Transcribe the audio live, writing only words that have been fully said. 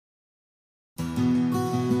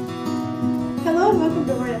Hello and welcome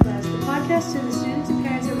to Hornet, the podcast to the students and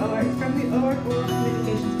parents of OARC from the OARC Oral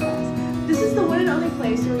Communications class. This is the one and only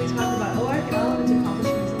place where we talk about OARC and all of its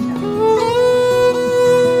accomplishments and challenges.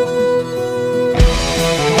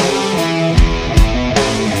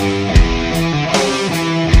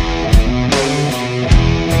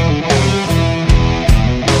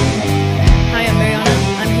 Hi, I'm Mariana.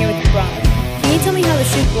 I'm here with Rob. Can you tell me how the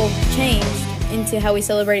Super Bowl changed into how we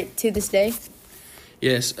celebrate it to this day?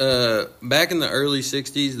 Yes, back in the early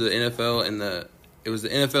 '60s, it was the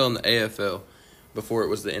NFL and the AFL before it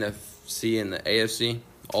was the NFC and the AFC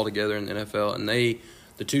all together in the NFL, and the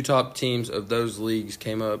two top teams of those leagues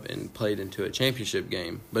came up and played into a championship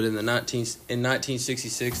game. But in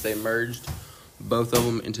 1966, they merged both of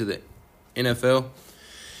them into the NFL, and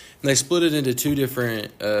they split it into two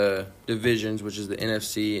different divisions, which is the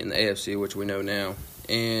NFC and the AFC, which we know now.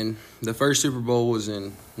 And the first Super Bowl was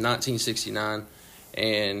in 1969.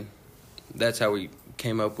 And that's how we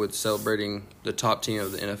came up with celebrating the top team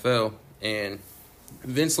of the NFL. And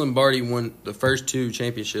Vince Lombardi won the first two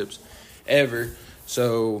championships ever.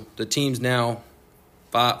 So the teams now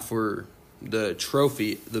fight for the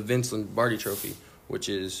trophy, the Vince Lombardi trophy, which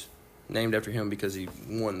is named after him because he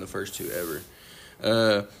won the first two ever.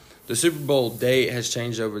 The Super Bowl date has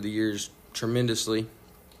changed over the years tremendously.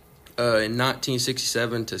 In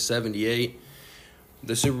 1967 to 78,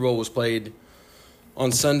 the Super Bowl was played on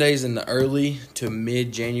Sundays in the early to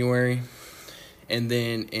mid-January. And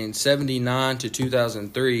then in 79 to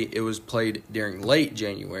 2003, it was played during late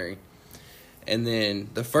January. And then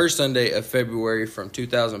the first Sunday of February from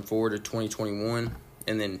 2004 to 2021.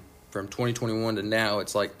 And then from 2021 to now,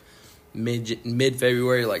 it's like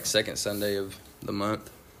mid-February, like second Sunday of the month.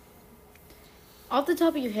 Off the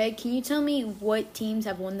top of your head, can you tell me what teams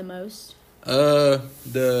have won the most?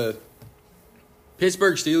 The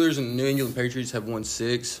Pittsburgh Steelers and the New England Patriots have won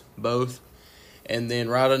 6, both. And then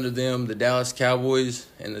right under them, the Dallas Cowboys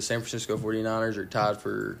and the San Francisco 49ers are tied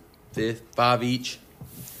for 5 each.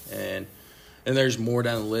 And there's more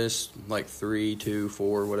down the list, like 3, 2,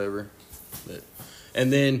 4, whatever.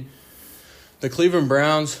 And then the Cleveland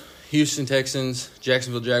Browns, Houston Texans,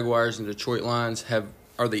 Jacksonville Jaguars, and Detroit Lions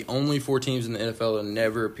are the only 4 teams in the NFL that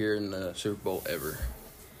never appear in the Super Bowl ever.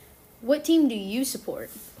 What team do you support?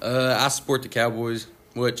 I support the Cowboys,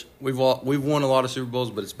 which we've won a lot of Super Bowls,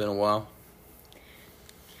 but it's been a while.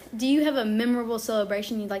 Do you have a memorable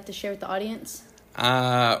celebration you'd like to share with the audience?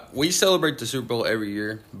 We celebrate the Super Bowl every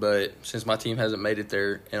year, but since my team hasn't made it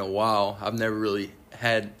there in a while, I've never really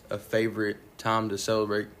had a favorite time to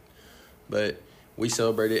celebrate. But we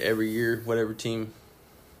celebrate it every year. Whatever team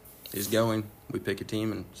is going, we pick a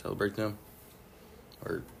team and celebrate them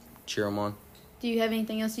or cheer them on. Do you have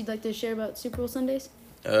anything else you'd like to share about Super Bowl Sundays?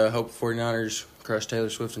 Hope 49ers crush Taylor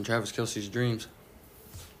Swift and Travis Kelce's dreams.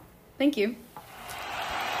 Thank you.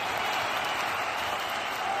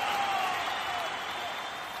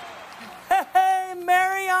 Hey,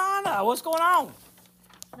 Mariana, what's going on?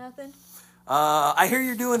 Nothing. I hear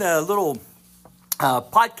you're doing a little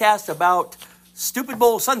podcast about Stupid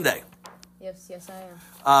Bowl Sunday. Yes, I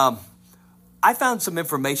am. I found some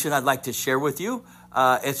information I'd like to share with you.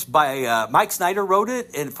 It's by Mike Snyder wrote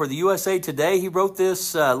it, and for the USA Today, he wrote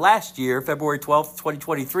this last year, February 12th,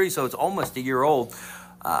 2023, so it's almost a year old.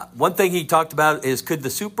 One thing he talked about is, could the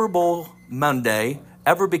Super Bowl Monday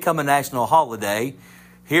ever become a national holiday?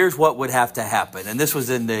 Here's what would have to happen. And this was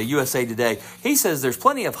in the USA Today. He says there's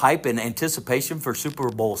plenty of hype and anticipation for Super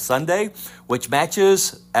Bowl Sunday, which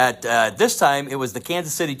matches at this time it was the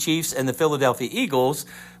Kansas City Chiefs and the Philadelphia Eagles.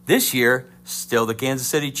 This year, still the Kansas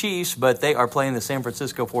City Chiefs, but they are playing the San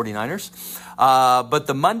Francisco 49ers. But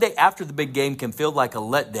the Monday after the big game can feel like a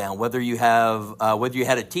letdown, whether you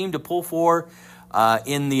had a team to pull for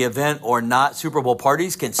in the event or not. Super Bowl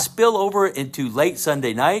parties can spill over into late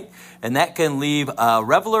Sunday night, and that can leave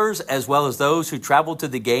revelers as well as those who travel to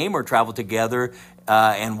the game or travel together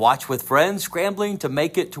and watch with friends scrambling to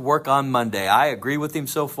make it to work on Monday. I agree with him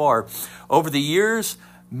so far. Over the years,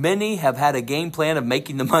 many have had a game plan of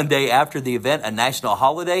making the Monday after the event a national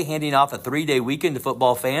holiday, handing off a 3-day weekend to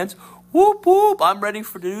football fans. Whoop, whoop, I'm ready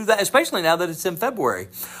to do that, especially now that it's in February.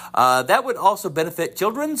 That would also benefit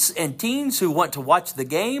children and teens who want to watch the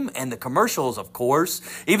game and the commercials, of course,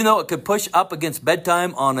 even though it could push up against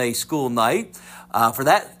bedtime on a school night. For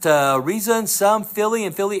that reason, some Philly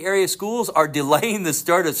and Philly area schools are delaying the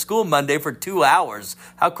start of school Monday for 2 hours.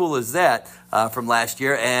 How cool is that from last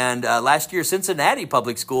year? And last year, Cincinnati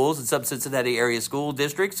public schools and some Cincinnati area school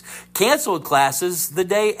districts canceled classes the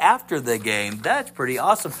day after the game. That's pretty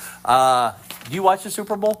awesome. Do you watch the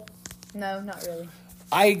Super Bowl? No, not really.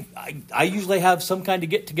 I usually have some kind of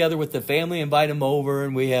get together with the family, invite them over,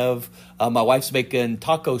 and we have my wife's making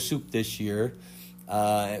taco soup this year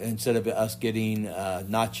instead of us getting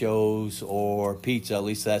nachos or pizza. At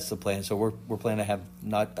least that's the plan. So we're planning to have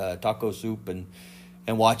taco soup and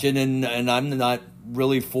watch it. And I'm not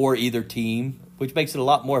really for either team, which makes it a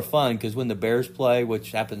lot more fun because when the Bears play,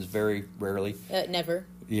 which happens very rarely, Never.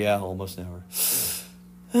 yeah, almost never.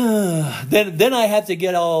 Then I have to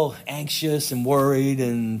get all anxious and worried,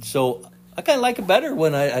 and so I kind of like it better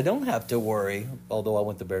when I don't have to worry. Although I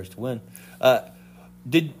want the Bears to win.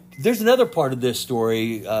 There's another part of this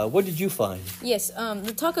story. What did you find? Yes,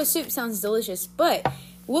 the taco soup sounds delicious, but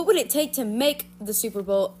what would it take to make the Super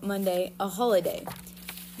Bowl Monday a holiday?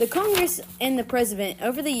 The Congress and the President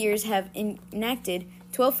over the years have enacted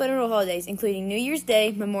 12 federal holidays, including New Year's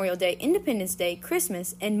Day, Memorial Day, Independence Day,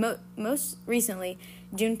 Christmas, and most recently,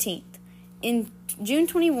 Juneteenth. In June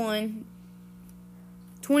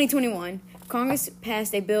 2021, Congress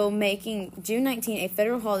passed a bill making June 19 a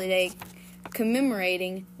federal holiday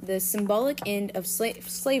commemorating the symbolic end of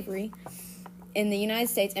slavery in the United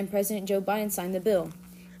States, and President Joe Biden signed the bill.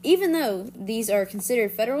 Even though these are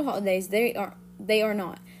considered federal holidays, they are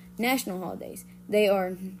not national holidays. They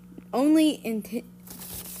are only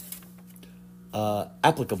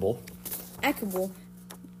Applicable.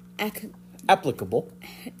 Applicable.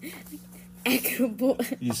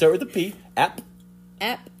 You start with a P.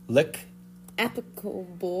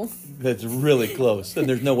 Applicable. That's really close. And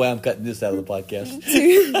there's no way I'm cutting this out of the podcast.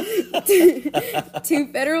 to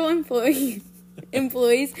federal employees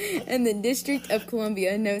and the District of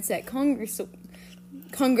Columbia notes that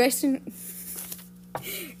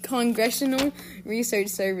Congressional Research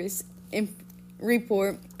Service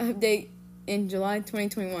report update in July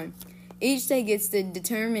 2021. Each state gets to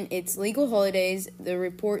determine its legal holidays, the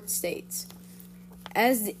report states.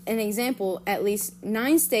 As an example, at least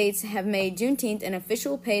 9 states have made Juneteenth an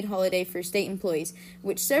official paid holiday for state employees,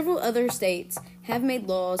 which several other states have made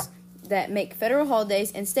laws that make federal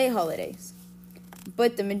holidays and state holidays.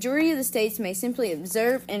 But the majority of the states may simply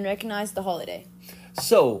observe and recognize the holiday.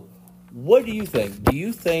 So, what do you think? Do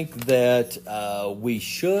you think that we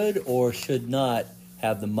should or should not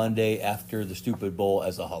have the Monday after the Stupid Bowl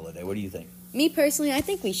as a holiday? What do you think? Me personally, I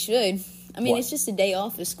think we should. I mean, Why? It's just a day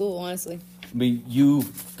off of school, honestly. I mean,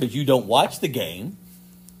 because you don't watch the game.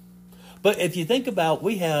 But if you think about,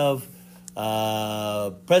 we have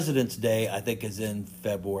President's Day, I think, is in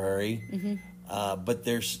February. Mm-hmm. But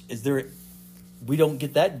we don't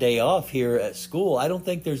get that day off here at school. I don't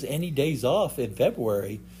think there's any days off in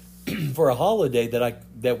February for a holiday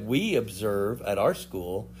that we observe at our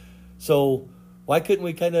school. So why couldn't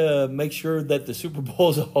we kind of make sure that the Super Bowl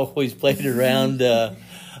is always played around a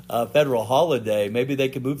federal holiday? Maybe they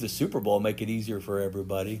could move the Super Bowl and make it easier for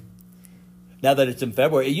everybody. Now that it's in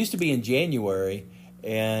February, it used to be in January,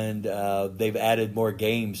 and they've added more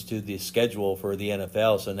games to the schedule for the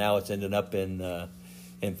NFL, so now it's ending up in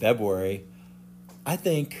February. I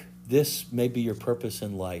think this may be your purpose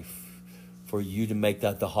in life, for you to make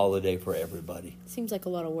that the holiday for everybody. Seems like a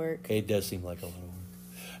lot of work. It does seem like a lot of work.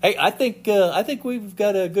 Hey, I think we've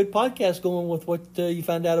got a good podcast going with what you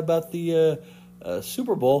found out about the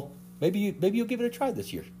Super Bowl. Maybe you'll give it a try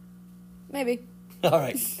this year. Maybe. All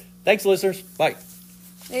right. Thanks, listeners. Bye.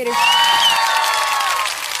 Later.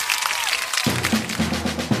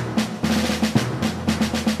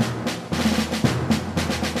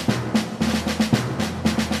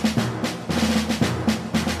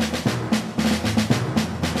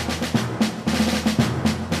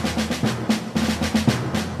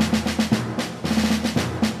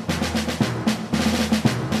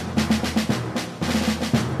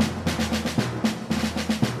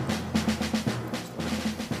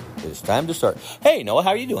 Time to start. Hey, Noah, how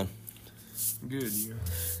are you doing? Good. You?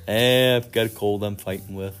 I've got a cold I'm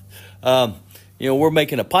fighting with. We're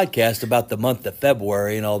making a podcast about the month of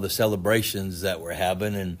February and all the celebrations that we're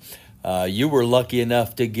having. And you were lucky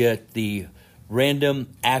enough to get the Random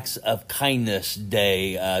Acts of Kindness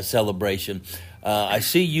Day celebration. I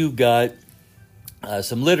see you got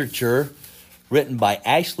some literature written by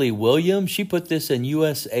Ashley Williams. She put this in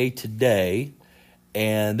USA Today.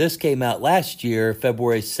 And this came out last year,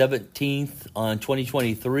 February 17th on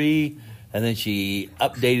 2023, and then she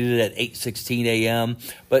updated it at 8:16 a.m.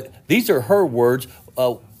 But these are her words.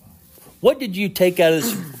 What did you take out of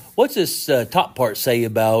this? What's this top part say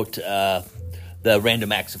about the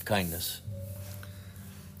Random Acts of Kindness?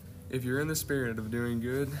 If you're in the spirit of doing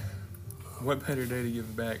good, what better day to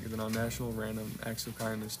give back than on National Random Acts of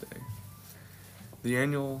Kindness Day? The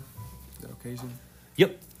annual occasion?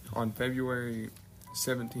 Yep. On February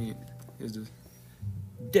 17th is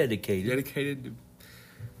dedicated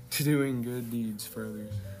to doing good deeds for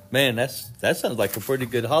others. Man, that sounds like a pretty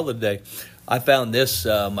good holiday. I found this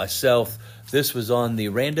myself. This was on the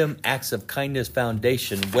Random Acts of Kindness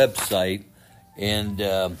Foundation website, and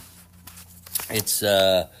it's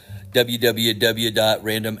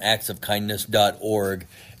www.randomactsofkindness.org.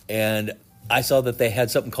 And I saw that they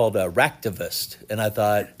had something called a Ractivist, and I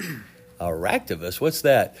thought, a Ractivist? What's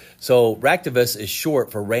that? So Ractivist is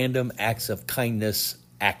short for Random Acts of Kindness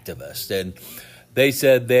Activist, and they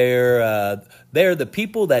said they're the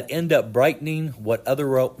people that end up brightening what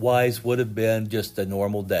otherwise would have been just a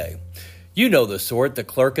normal day. You know the sort, the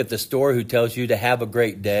clerk at the store who tells you to have a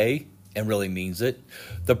great day and really means it.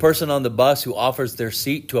 The person on the bus who offers their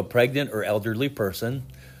seat to a pregnant or elderly person.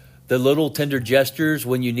 The little tender gestures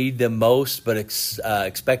when you need them most but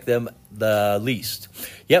expect them the least.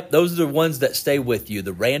 Yep, those are the ones that stay with you,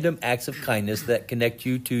 the random acts of kindness that connect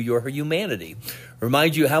you to your humanity.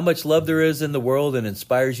 Remind you how much love there is in the world and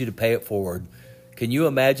inspires you to pay it forward. Can you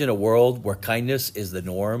imagine a world where kindness is the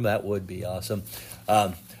norm? That would be awesome.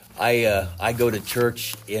 I go to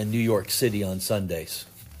church in New York City on Sundays.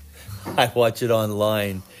 I watch it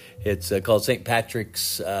online. It's called St.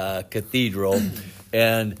 Patrick's Cathedral,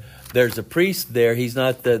 and there's a priest there. He's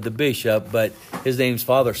not the bishop, but his name's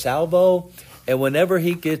Father Salvo. And whenever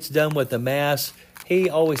he gets done with the Mass, he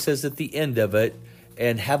always says at the end of it,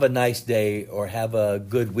 and have a nice day or have a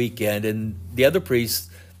good weekend. And the other priests,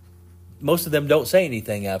 most of them don't say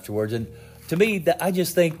anything afterwards. And to me, I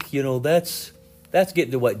just think, that's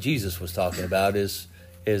getting to what Jesus was talking about is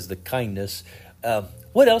the kindness.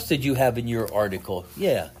 What else did you have in your article?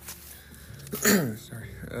 Yeah.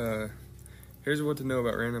 Sorry. Here's what to know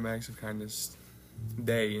about Random Acts of Kindness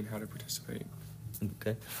Day and how to participate.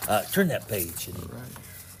 Okay. Turn that page. All right.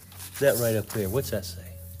 That right up there. What's that say?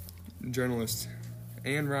 Journalist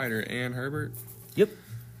and writer Ann Herbert. Yep.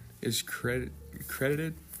 Is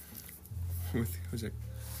credited with, who's it?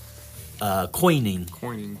 Coining.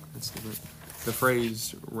 That's the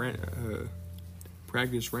phrase,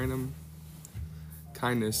 practice random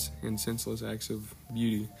kindness and senseless acts of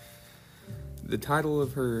beauty. The title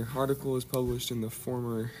of her article is published in the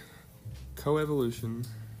former Coevolution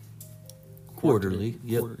Quarterly.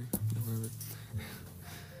 Yep.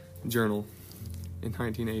 Journal in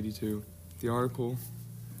 1982. The article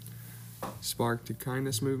sparked a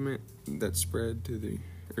kindness movement that spread to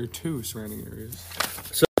surrounding areas.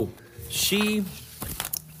 So she,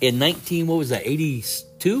 in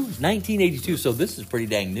 1982? So this is pretty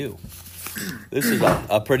dang new. This is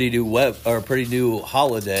a pretty new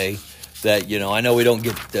holiday that, I know we don't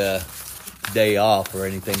get the day off or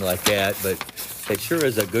anything like that, but it sure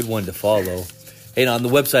is a good one to follow. And on the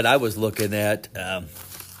website I was looking at,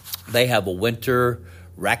 they have a winter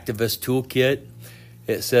Ractivist toolkit.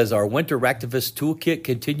 It says our winter Ractivist toolkit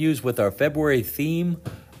continues with our February theme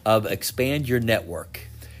of expand your network.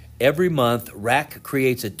 Every month, RAC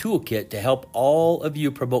creates a toolkit to help all of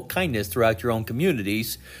you promote kindness throughout your own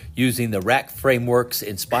communities using the RAC frameworks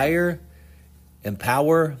Inspire,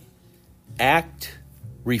 Empower, Act,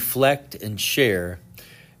 Reflect, and Share.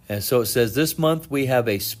 And so it says this month we have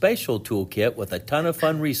a special toolkit with a ton of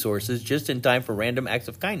fun resources just in time for Random Acts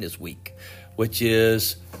of Kindness Week, which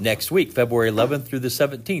is next week, February 11th through the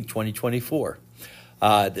 17th, 2024.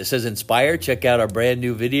 This says Inspire. Check out our brand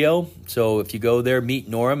new video. So if you go there, meet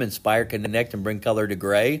Norm, Inspire, Connect, and Bring Color to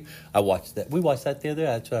Gray. I watched that. We watched that the other day.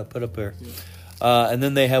 That's what I put up there. Yeah. And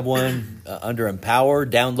then they have one under Empower.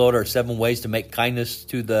 Download our 7 ways to make kindness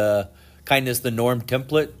the norm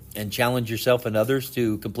template and challenge yourself and others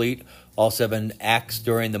to complete all 7 acts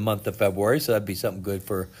during the month of February. So that'd be something good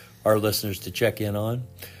for our listeners to check in on.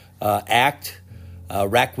 Act.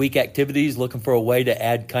 RAC Week activities, looking for a way to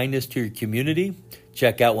add kindness to your community.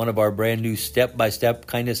 Check out one of our brand new step-by-step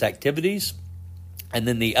kindness activities. And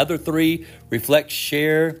then the other 3, Reflect,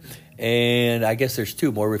 Share, and I guess there's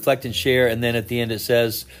 2 more, Reflect and Share. And then at the end it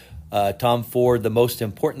says, Tom Ford, the most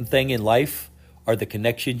important thing in life are the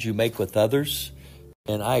connections you make with others.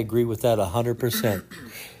 And I agree with that 100%.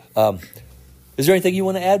 Is there anything you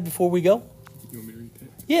want to add before we go? You want me to read that?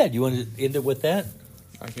 Yeah, do you want to end it with that?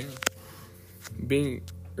 I can. You want me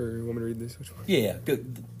to read this? Which one? Yeah,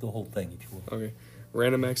 the whole thing if you want. Okay.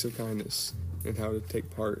 Random acts of kindness and how to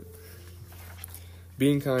take part.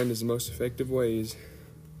 Being kind is the most effective ways.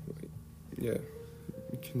 You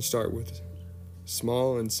can start with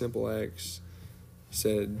small and simple acts,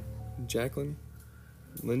 said Jacqueline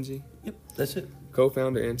Lindsay. Yep, that's it.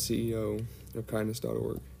 Co-founder and CEO of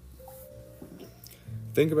kindness.org.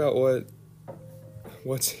 Think about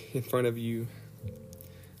what's in front of you.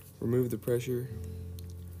 Remove the pressure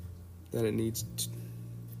that it needs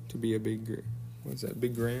to be a big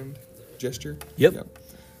grand gesture. Yep.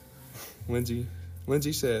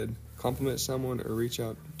 Lindsay said, compliment someone or reach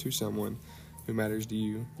out to someone who matters to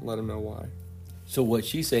you. Let them know why. So what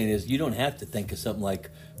she's saying is you don't have to think of something like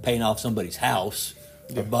paying off somebody's house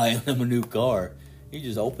or buying them a new car. You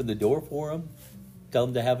just open the door for them, tell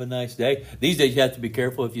them to have a nice day. These days you have to be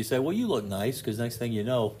careful if you say, well, you look nice, because next thing you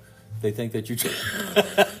know, they think that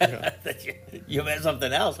that you meant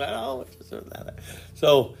something else. I know.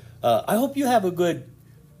 So I hope you have a good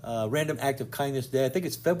random act of kindness day. I think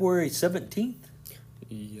it's February 17th.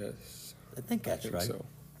 Yes. I think that's right. So.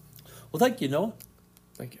 Well, thank you, Noah.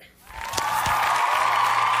 Thank you.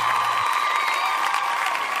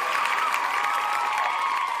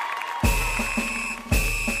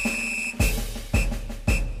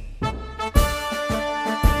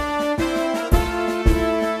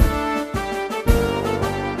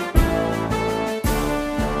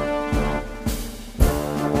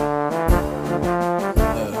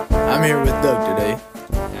 I'm here with Doug today.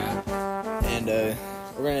 And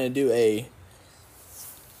we're going to do a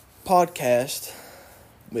podcast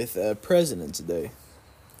with President's Day.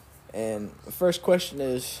 And the first question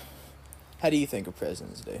is, how do you think of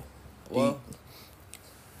President's Day? Well,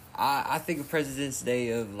 I think of President's Day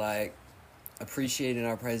of, like, appreciating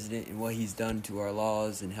our president and what he's done to our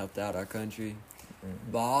laws and helped out our country.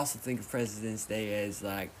 Mm-hmm. But I also think of President's Day as,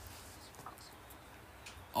 like,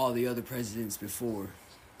 all the other presidents before.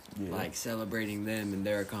 Yeah. Like, celebrating them and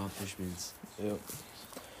their accomplishments. Yep.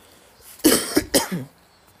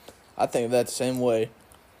 I think of that the same way.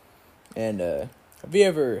 And have you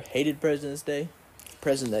ever hated President's Day?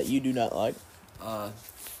 President that you do not like?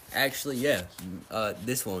 Actually, yeah.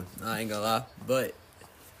 This one, I ain't gonna lie. But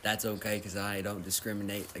that's okay, because I don't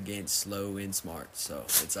discriminate against slow and smart. So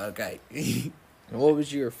it's okay. And what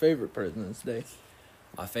was your favorite President's Day?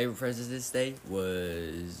 My favorite President's Day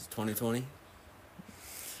was 2020.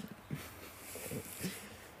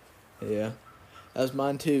 Yeah, that was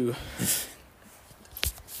mine too.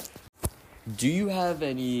 Do you have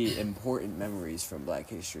any important memories from Black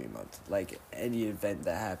History Month? Like, any event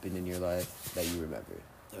that happened in your life that you remember?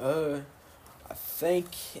 I think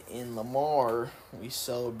in Lamar, we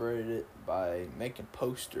celebrated it by making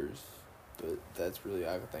posters, but that's really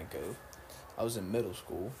all I can think of. I was in middle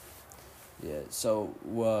school. Yeah, so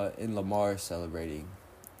in Lamar celebrating,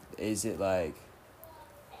 is it like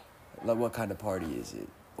what kind of party is it?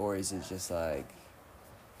 Or is it just like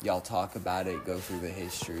y'all talk about it, go through the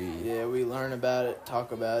history? Yeah, we learn about it,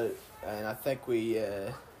 talk about it, and I think we,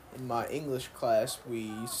 in my English class,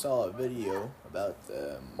 we saw a video about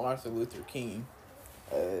Martin Luther King,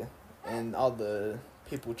 and all the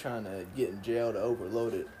people trying to get in jail to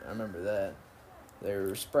overload it. I remember that. They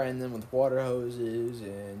were spraying them with water hoses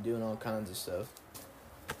and doing all kinds of stuff.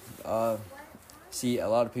 See, a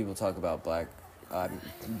lot of people talk about Black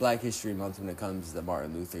History Month when it comes to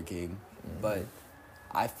Martin Luther King, but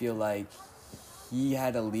I feel like he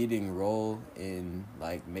had a leading role in,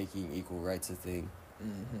 like, making equal rights a thing,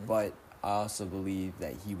 but I also believe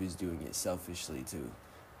that he was doing it selfishly too,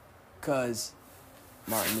 because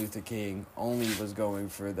Martin Luther King only was going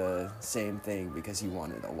for the same thing because he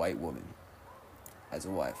wanted a white woman as a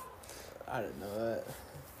wife. I didn't know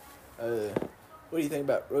that. What do you think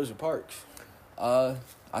about Rosa Parks? I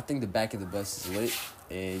think the back of the bus is lit,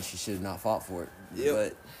 and she should have not fought for it. Yep.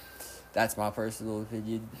 But that's my personal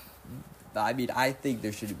opinion. I mean, I think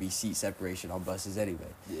there should be seat separation on buses anyway.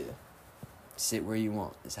 Yeah. Sit where you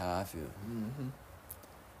want, is how I feel. Mm-hmm.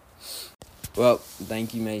 Well,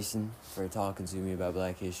 thank you, Mason, for talking to me about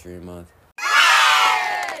Black History Month.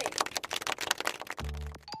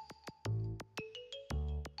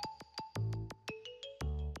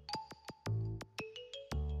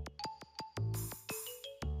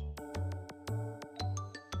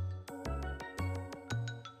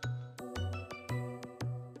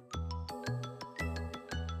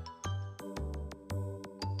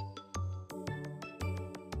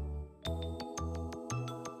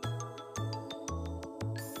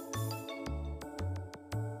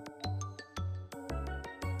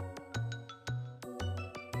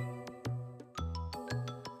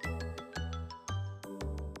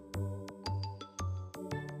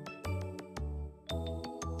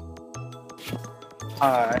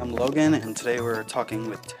 Hi, I'm Logan, and today we're talking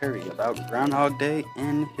with Terry about Groundhog Day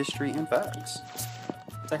and history and facts.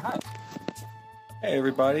 Say hi. Hey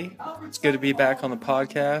everybody, it's good to be back on the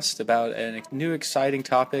podcast about a new exciting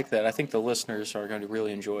topic that I think the listeners are going to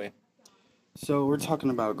really enjoy. So we're talking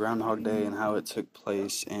about Groundhog Day and how it took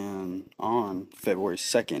place on February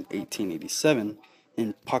 2nd, 1887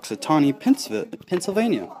 in Punxsutawney,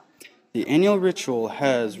 Pennsylvania. The annual ritual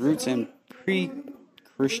has roots in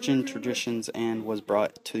pre-Christian traditions and was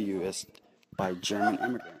brought to the U.S. by German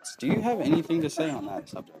immigrants. Do you have anything to say on that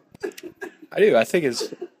subject? I do. I think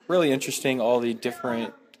it's really interesting all the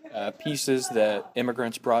different pieces that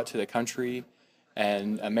immigrants brought to the country.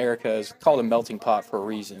 And America is called a melting pot for a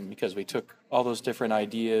reason because we took all those different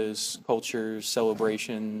ideas, cultures,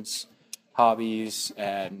 celebrations, hobbies,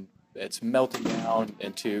 and it's melted down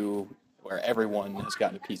into where everyone has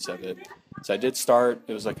gotten a piece of it. So I did start,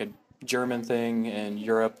 it was like a German thing in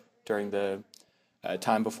Europe during the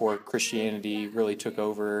time before Christianity really took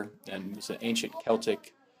over, and it was an ancient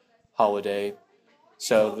Celtic holiday.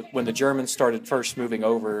 So when the Germans started first moving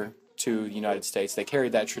over to the United States, they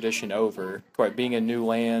carried that tradition over. Being a new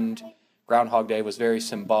land, Groundhog Day was very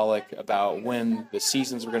symbolic about when the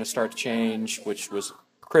seasons were going to start to change, which was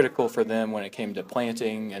critical for them when it came to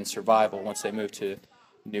planting and survival once they moved to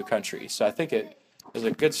new country. So I think it is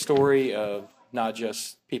a good story of not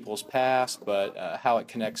just people's past, but how it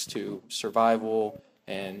connects to survival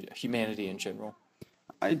and humanity in general.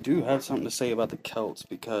 I do have something to say about the Celts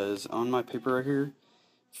because on my paper right here,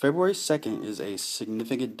 February 2nd is a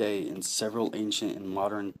significant day in several ancient and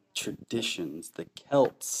modern traditions. The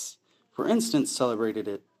Celts, for instance, celebrated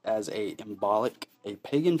it as a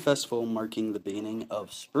pagan festival marking the beginning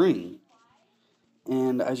of spring.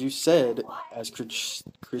 And as you said, as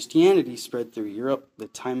Christianity spread through Europe, the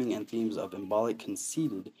timing and themes of Symbolic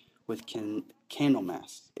coincided with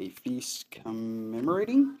Candlemas, a feast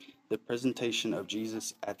commemorating the presentation of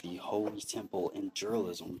Jesus at the Holy Temple in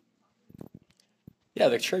Jerusalem. Yeah,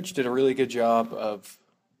 the church did a really good job of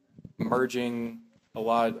merging a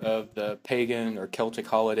lot of the pagan or Celtic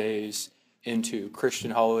holidays into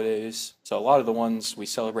Christian holidays. So a lot of the ones we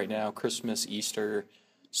celebrate now, Christmas, Easter,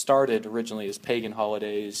 started originally as pagan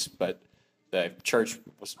holidays, but the church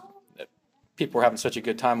people were having such a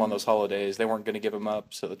good time on those holidays, they weren't going to give them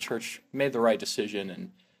up. So the church made the right decision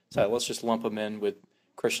and said, let's just lump them in with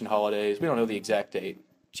Christian holidays. We don't know the exact date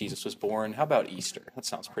Jesus was born. How about Easter? That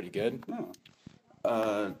sounds pretty good.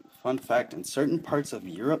 Fun fact, in certain parts of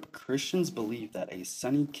Europe, Christians believed that a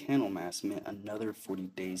sunny Candlemas meant another 40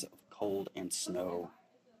 days of cold and snow.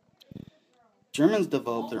 Germans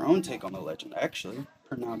developed their own take on the legend, actually,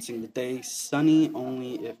 pronouncing the day sunny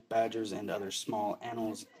only if badgers and other small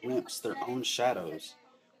animals glimpsed their own shadows.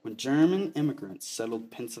 When German immigrants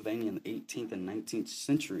settled Pennsylvania in the 18th and 19th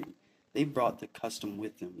century, they brought the custom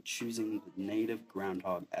with them, choosing the native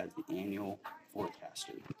groundhog as the annual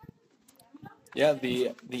forecaster. Yeah,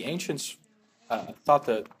 the ancients thought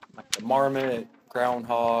that like the marmot,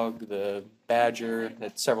 groundhog, the badger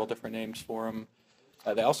had several different names for them.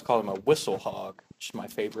 They also called him a whistle hog, which is my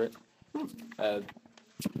favorite.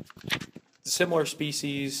 Similar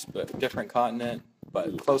species, but different continent,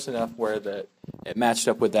 but close enough where that it matched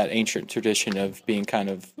up with that ancient tradition of being kind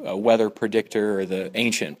of a weather predictor or the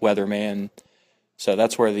ancient weatherman. So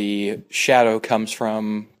that's where the shadow comes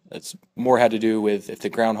from. It's more had to do with if the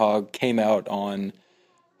groundhog came out on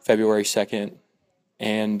February 2nd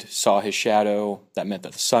and saw his shadow, that meant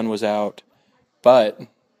that the sun was out. But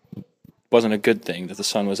it wasn't a good thing that the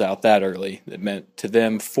sun was out that early. It meant to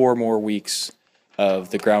them 4 more weeks of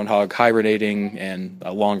the groundhog hibernating and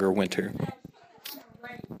a longer winter.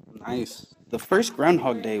 Nice. The first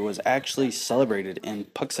Groundhog Day was actually celebrated in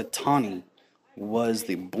Puxatawny, was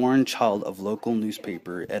the born child of local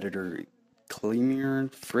newspaper editor Clemir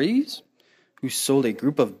Fries, who sold a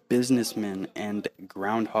group of businessmen and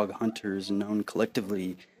groundhog hunters known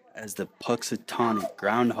collectively as the Puxatawny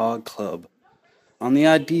Groundhog Club. On the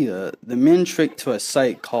idea, the men trekked to a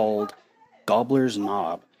site called Gobbler's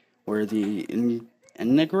Knob, where the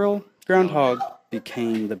inaugural groundhog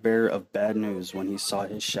became the bearer of bad news when he saw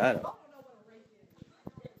his shadow.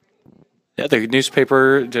 Yeah, the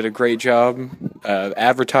newspaper did a great job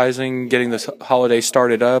advertising, getting this holiday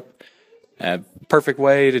started up. Perfect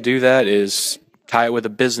way to do that is tie it with a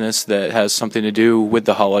business that has something to do with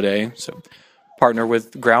the holiday. So partner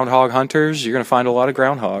with groundhog hunters, you're going to find a lot of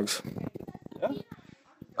groundhogs.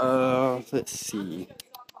 Let's see.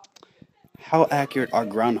 How accurate are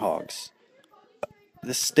groundhogs?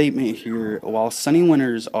 This statement here, while sunny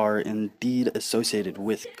winters are indeed associated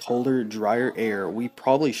with colder, drier air, we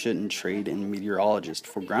probably shouldn't trade in meteorologists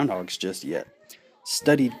for groundhogs just yet.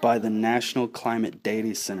 Studied by the National Climate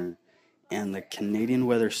Data Center and the Canadian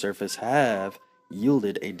Weather Service have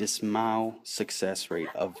yielded a dismal success rate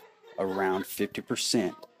of around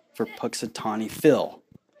 50% for Puxatawny Phil.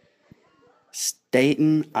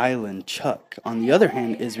 Staten Island Chuck, on the other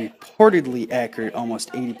hand, is reportedly accurate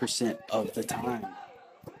almost 80% of the time.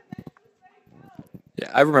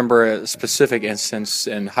 Yeah, I remember a specific instance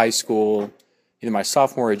in high school, either my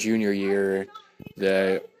sophomore or junior year.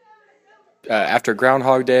 after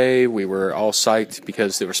Groundhog Day, we were all psyched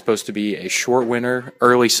because there was supposed to be a short winter,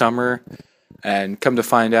 early summer, and come to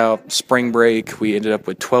find out, spring break, we ended up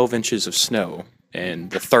with 12 inches of snow in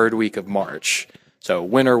the third week of March. So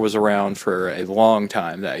winter was around for a long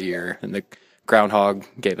time that year, and the groundhog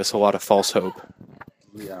gave us a lot of false hope.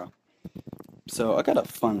 Yeah. So I got a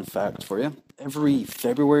fun fact for you. Every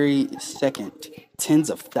February 2nd,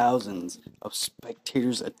 tens of thousands of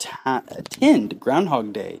spectators attend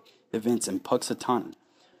Groundhog Day events in Puxatawny,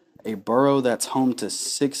 a borough that's home to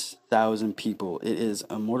 6,000 people. It is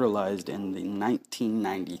immortalized in the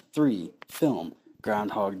 1993 film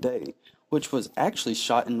Groundhog Day, which was actually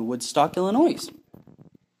shot in Woodstock, Illinois.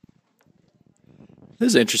 This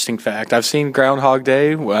is an interesting fact. I've seen Groundhog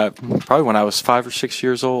Day probably when I was 5 or 6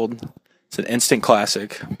 years old. It's an instant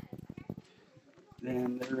classic.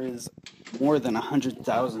 And there is more than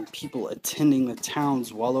 100,000 people attending the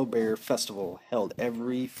town's Wallow Bear Festival, held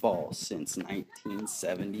every fall since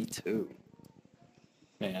 1972.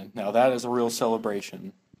 Man, now that is a real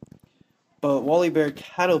celebration. But Wally Bear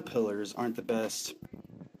caterpillars aren't the best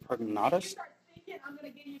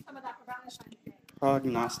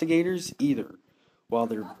prognosticators either. While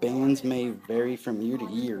their bands may vary from year to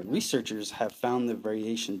year, researchers have found the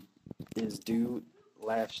variation is due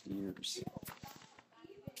last year's.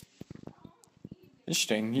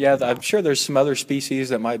 Interesting. Yeah, I'm sure there's some other species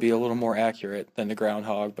that might be a little more accurate than the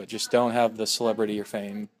groundhog, but just don't have the celebrity or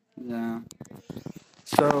fame. Yeah.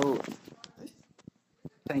 So,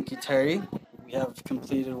 thank you, Terry. We have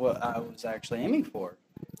completed what I was actually aiming for.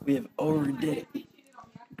 We have overdid it.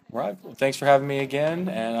 All right. Well, thanks for having me again,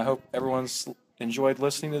 and I hope everyone's enjoyed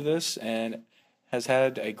listening to this and has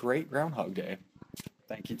had a great Groundhog Day.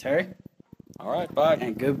 Thank you, Terry. All right. Bye.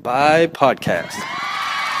 And goodbye, podcast.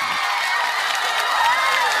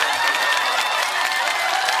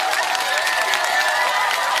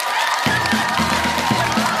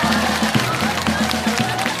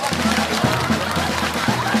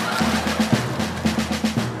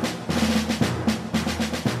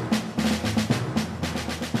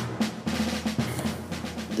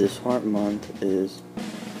 This Heart Month is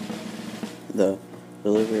the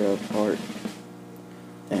delivery of heart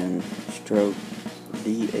and stroke.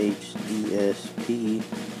 DHDSP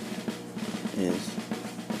is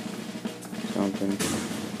something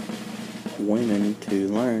women to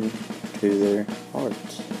learn to their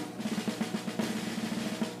hearts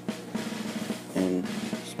and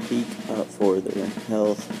speak up for their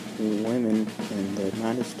health. Women in the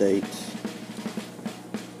United States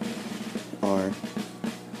are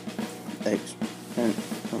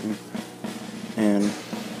and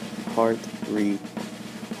heart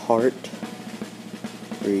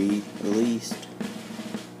released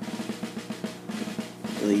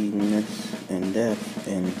leanness and death,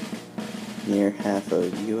 and near half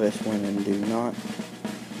of U.S. women do not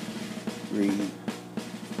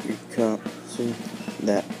recover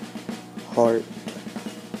that heart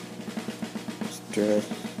stress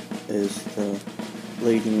is the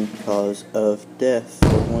leading cause of death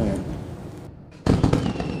for women.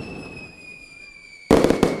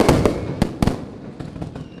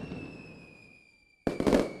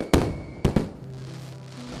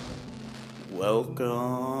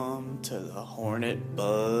 Welcome to the Hornet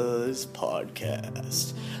Buzz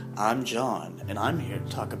Podcast. I'm John, and I'm here to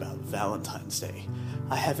talk about Valentine's Day.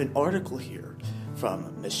 I have an article here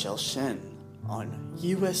from Michelle Shen on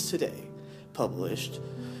US Today, published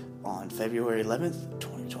on February 11th,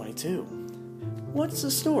 2022. What's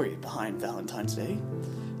the story behind Valentine's Day?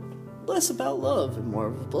 Less about love and more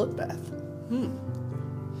of a bloodbath.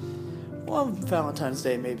 While Valentine's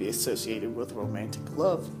Day may be associated with romantic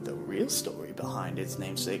love, the real story behind its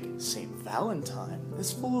namesake, St. Valentine,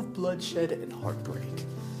 is full of bloodshed and heartbreak.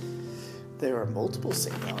 There are multiple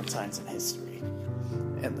St. Valentines in history,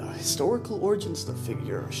 and the historical origins of the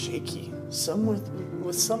figure are shaky, some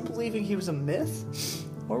with some believing he was a myth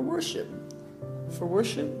or worship. For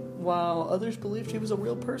worship, while others believed he was a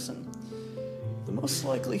real person. The most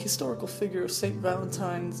likely historical figure of St.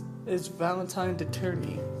 Valentine is Valentine de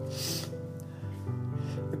Terni,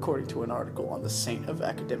 according to an article on the Saint of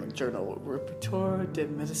Academic Journal Repertoire de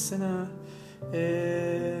Medicina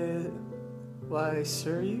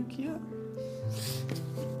Lycurgia,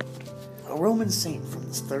 a Roman saint from the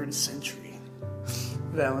 3rd century.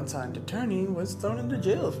 Valentine de Terni was thrown into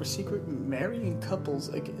jail for secretly marrying couples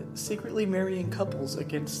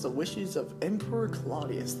against the wishes of Emperor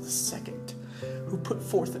Claudius II, who put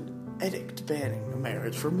forth an edict banning the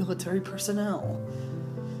marriage for military personnel.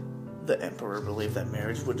 The emperor believed that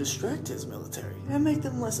marriage would distract his military and make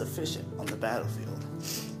them less efficient on the battlefield.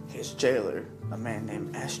 His jailer, a man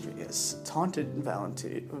named Astrius, taunted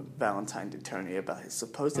Valentine de Tournay about his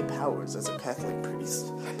supposed powers as a Catholic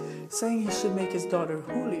priest, saying he should make his daughter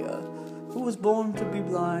Julia, who was born to be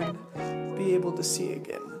blind, be able to see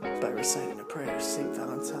again. By reciting a prayer, St.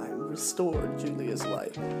 Valentine restored Julia's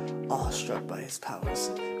life. Awestruck by his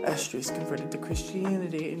powers, Astrius converted to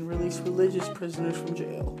Christianity and released religious prisoners from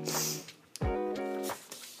jail.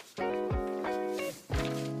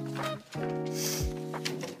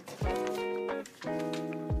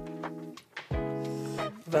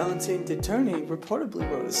 Valentine de Tournay reportedly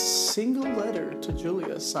wrote a single letter to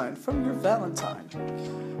Julia signed "From your Valentine,"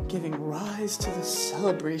 giving rise to the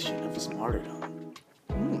celebration of his martyrdom.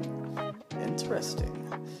 Interesting.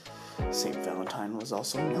 St. Valentine was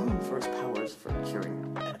also known for his powers for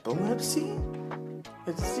curing epilepsy,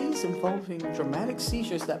 a disease involving dramatic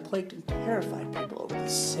seizures that plagued and terrified people over the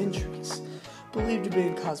centuries, believed to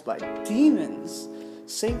be caused by demons.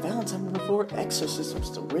 St. Valentine would perform exorcisms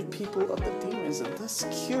to rid people of the demons and thus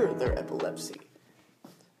cure their epilepsy.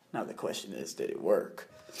 Now the question is, did it work?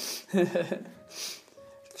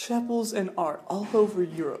 Chapels and art all over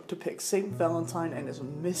Europe depict St. Valentine and his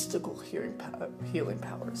mystical healing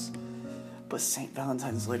powers. But St.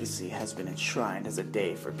 Valentine's legacy has been enshrined as a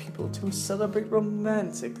day for people to celebrate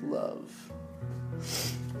romantic love.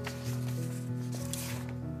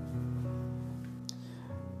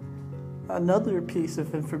 Another piece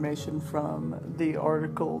of information from the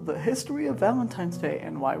article, The History of Valentine's Day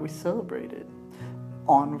and Why We Celebrate It,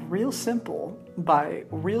 on Real Simple by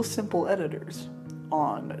Real Simple editors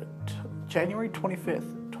on January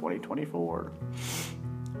 25th, 2024.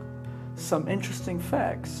 Some interesting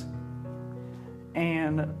facts,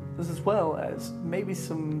 and as well as maybe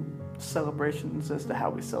some celebrations as to how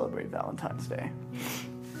we celebrate Valentine's Day.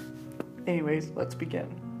 Anyways, let's begin.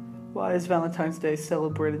 Why is Valentine's Day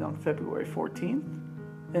celebrated on February 14th?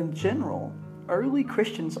 In general, early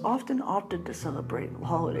Christians often opted to celebrate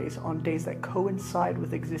holidays on days that coincide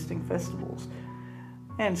with existing festivals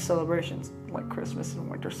and celebrations like Christmas and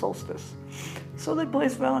winter solstice. So they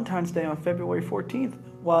placed Valentine's Day on February 14th,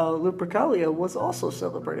 while Lupercalia was also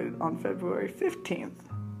celebrated on February 15th.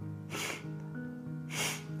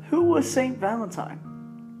 Who was Saint Valentine?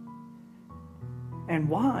 And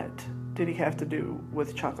what did he have to do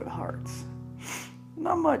with chocolate hearts?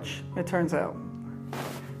 Not much, it turns out.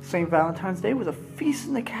 St. Valentine's Day was a feast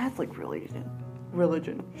in the Catholic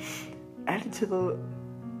religion, added to the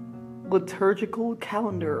liturgical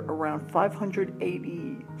calendar around 500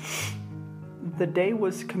 AD. The day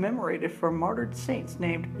was commemorated for martyred saints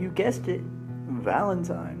named, you guessed it,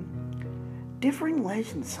 Valentine. Differing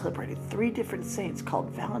legends celebrated 3 different saints called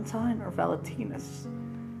Valentine or Valentinus.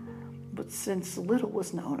 But since little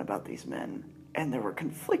was known about these men, and there were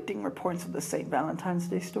conflicting reports of the St. Valentine's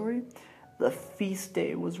Day story, the feast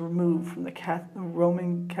day was removed from the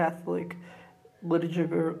Roman Catholic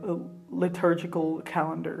liturgical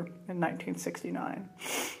calendar in 1969.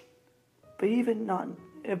 But even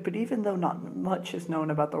though not much is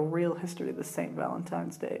known about the real history of the St.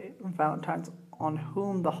 Valentine's Day, Valentine's on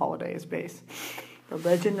whom the holiday is based, the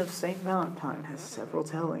legend of St. Valentine has several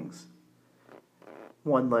tellings.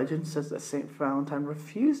 One legend says that St. Valentine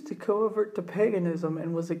refused to convert to paganism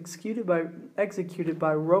and was executed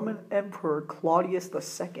by Roman Emperor Claudius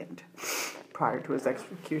II. Prior to his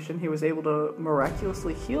execution, he was able to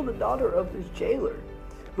miraculously heal the daughter of his jailer,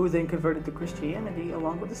 who then converted to Christianity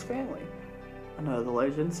along with his family. Another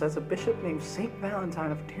legend says a bishop named St. Valentine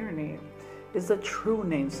of Tournay is the true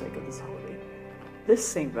namesake of this holiday. This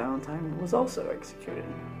St. Valentine was also executed.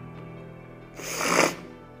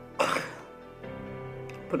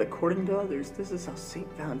 But according to others, this is how St.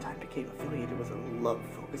 Valentine became affiliated with a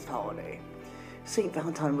love-focused holiday. St.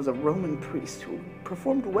 Valentine was a Roman priest who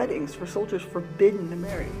performed weddings for soldiers forbidden to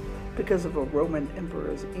marry because of a Roman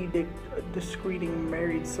emperor's edict decreeing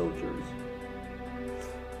married soldiers.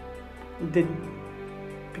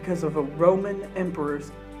 Because of a Roman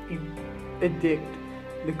emperor's edict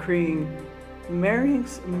decreeing married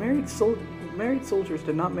soldiers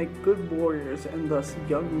did not make good warriors, and thus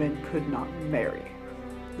young men could not marry.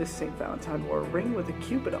 This St. Valentine wore a ring with a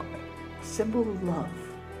cupid on it, a symbol of love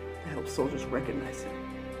to help soldiers recognize him.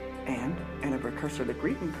 And, in a precursor to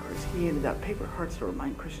greeting cards, he handed out paper hearts to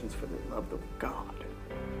remind Christians for their love of God.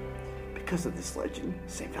 Because of this legend,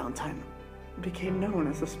 St. Valentine became known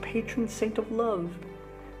as the patron saint of love.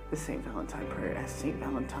 The St. Valentine prayer asked St.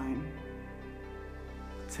 Valentine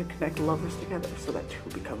to connect lovers together so that two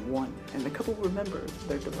become one, and the couple remember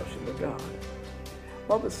their devotion to God.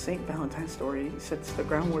 While the St. Valentine story sets the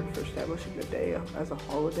groundwork for establishing the day as a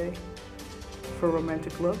holiday for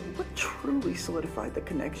romantic love, what truly solidified the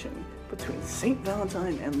connection between St.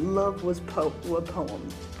 Valentine and love was a poem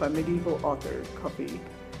by medieval author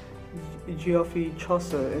Geoffrey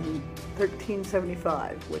Chaucer in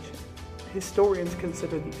 1375, which historians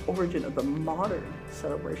consider the origin of the modern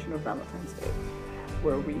celebration of Valentine's Day,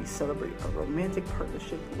 where we celebrate a romantic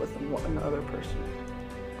partnership with one other person.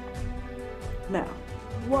 Now,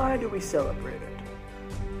 why do we celebrate it?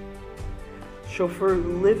 Chaucer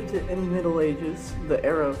lived in the Middle Ages, the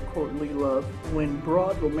era of courtly love, when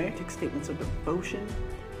broad romantic statements of devotion,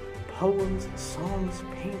 poems, songs,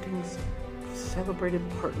 paintings celebrated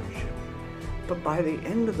partnership. But by the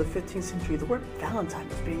end of the 15th century, the word Valentine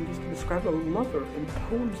was being used to describe a lover in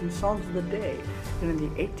poems and songs of the day. And in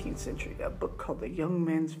the 18th century, a book called The Young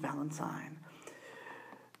Man's Valentine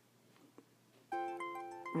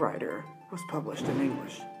writer was published in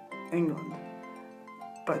England.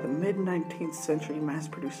 By the mid-19th century,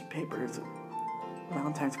 mass-produced papers,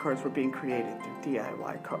 Valentine's cards were being created through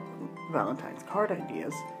DIY Valentine's card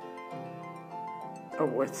ideas,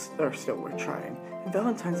 are still worth trying. And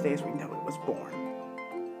Valentine's Day as we know it was born.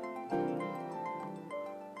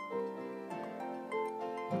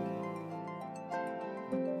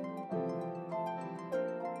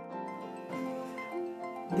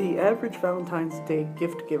 The average Valentine's Day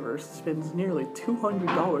gift giver spends nearly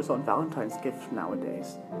 $200 on Valentine's gifts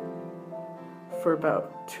nowadays. For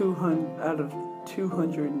about 200 out of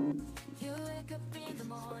 200.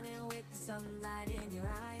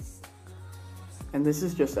 And this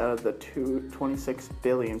is just out of the 26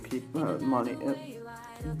 billion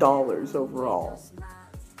dollars overall.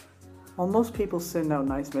 While most people send out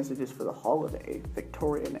nice messages for the holiday,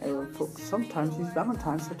 Victorian era folks sometimes use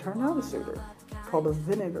Valentine's to turn out a suitor, called a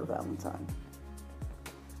vinegar Valentine.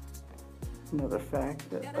 Another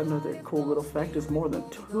cool little fact is more than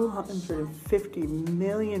 250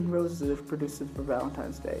 million roses are produced for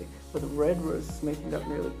Valentine's Day, with red roses making up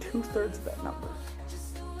nearly 2/3 of that number.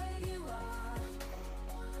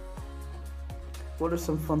 What are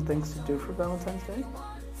some fun things to do for Valentine's Day?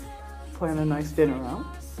 Plan a nice dinner out,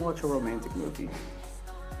 watch a romantic movie,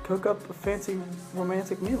 cook up a fancy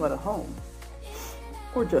romantic meal at home,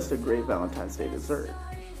 or just a great Valentine's Day dessert.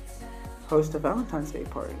 Host a Valentine's Day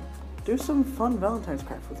party. Do some fun Valentine's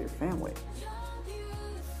craft with your family.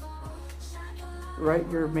 Write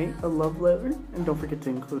your mate a love letter, and don't forget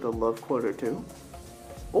to include a love quote or two.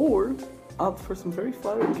 Or opt for some very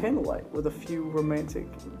flattering candlelight with a few romantic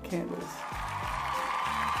candles.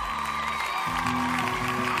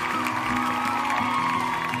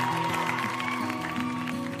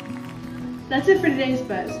 That's it for today's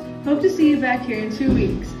Buzz. Hope to see you back here in 2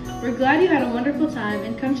 weeks. We're glad you had a wonderful time,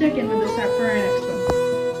 and come check in with us for our next one.